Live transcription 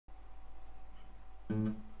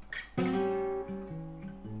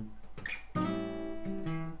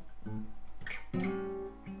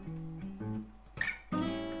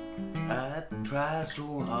tried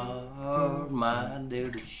so hard, my dear,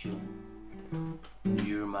 to show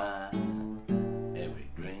you're my every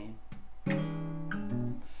dream.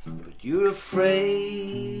 But you're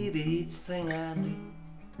afraid each thing I do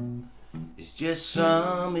is just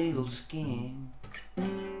some evil scheme. A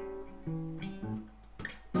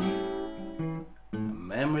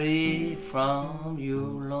memory from your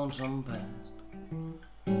lonesome past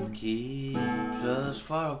keeps us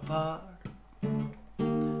far apart.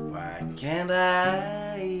 Why can't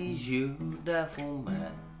I ease your doubtful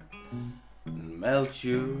mind and melt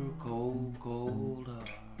your cold, cold heart?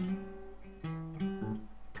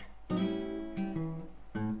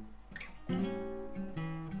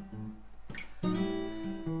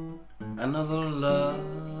 Another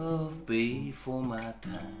love before my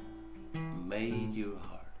time made your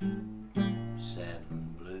heart sad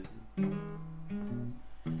and blue.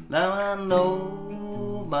 Now I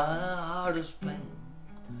know my heart is pain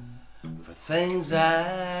for things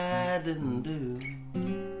I didn't do,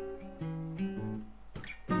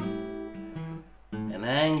 and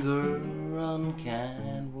anger,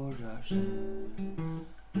 unkind words are said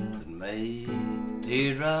that make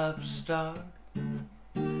teardrops start.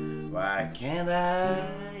 Why can't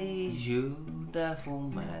I ease your doubtful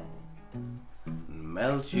mind and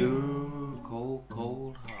melt your cold,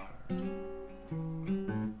 cold heart?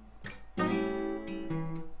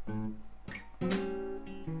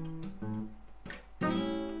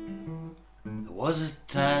 There was a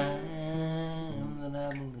time that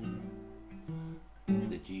I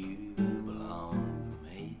believed that you belonged to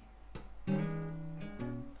me.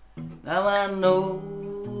 Now I know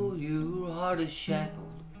your heart is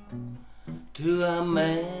shackled to a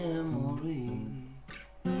memory.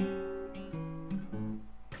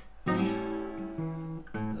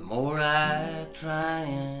 The more I try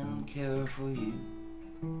and care for you,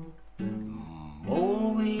 the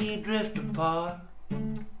more we drift apart.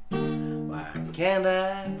 Why can't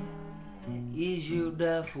I ease your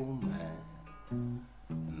doubtful mind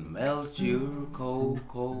and melt your cold,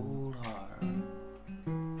 cold heart?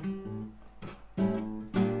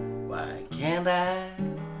 Why can't I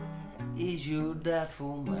ease your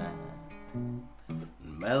doubtful mind and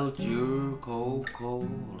melt your cold,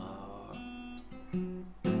 cold heart?